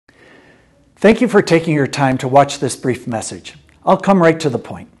Thank you for taking your time to watch this brief message. I'll come right to the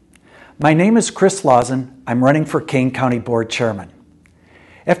point. My name is Chris Lauzen. I'm running for Kane County Board Chairman.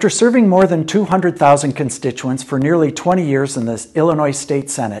 After serving more than 200,000 constituents for nearly 20 years in the Illinois State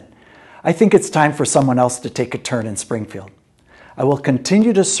Senate, I think it's time for someone else to take a turn in Springfield. I will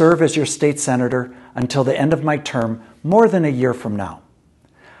continue to serve as your state senator until the end of my term, more than a year from now.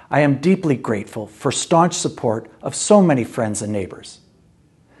 I am deeply grateful for staunch support of so many friends and neighbors.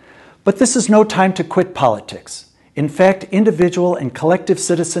 But this is no time to quit politics. In fact, individual and collective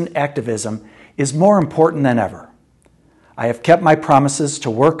citizen activism is more important than ever. I have kept my promises to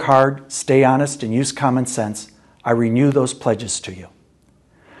work hard, stay honest, and use common sense. I renew those pledges to you.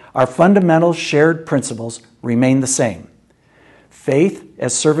 Our fundamental shared principles remain the same. Faith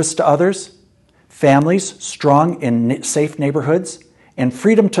as service to others, families strong in safe neighborhoods, and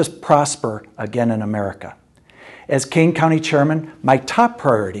freedom to prosper again in America. As Kane County Chairman, my top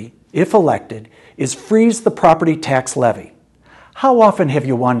priority, if elected, is freeze the property tax levy. How often have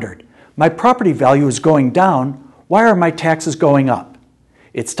you wondered, my property value is going down, why are my taxes going up?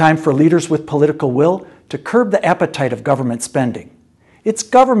 It's time for leaders with political will to curb the appetite of government spending. It's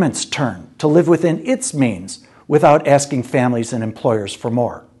government's turn to live within its means without asking families and employers for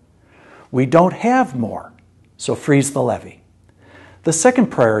more. We don't have more, so freeze the levy. The second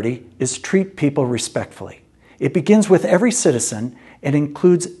priority is treat people respectfully. It begins with every citizen and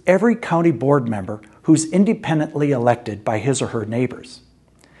includes every county board member who's independently elected by his or her neighbors.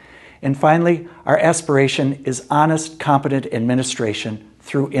 And finally, our aspiration is honest, competent administration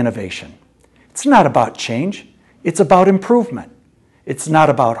through innovation. It's not about change, it's about improvement. It's not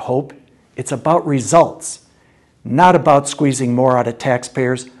about hope, it's about results. Not about squeezing more out of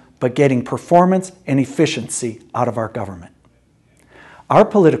taxpayers, but getting performance and efficiency out of our government. Our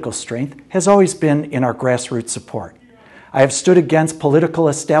political strength has always been in our grassroots support. I have stood against political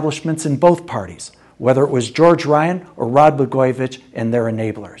establishments in both parties, whether it was George Ryan or Rod Blagojevich and their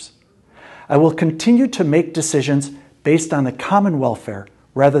enablers. I will continue to make decisions based on the common welfare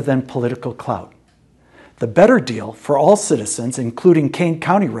rather than political clout. The better deal for all citizens, including Kane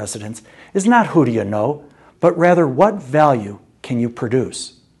County residents, is not who do you know, but rather what value can you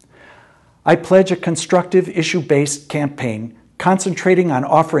produce. I pledge a constructive issue-based campaign concentrating on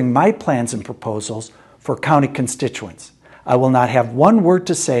offering my plans and proposals for county constituents. I will not have one word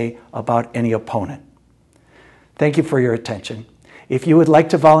to say about any opponent. Thank you for your attention. If you would like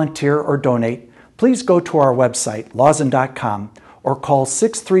to volunteer or donate, please go to our website, lauzen.com, or call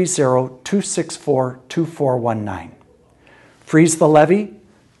 630-264-2419. Freeze the levy,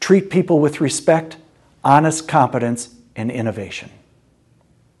 treat people with respect, honest competence, and innovation.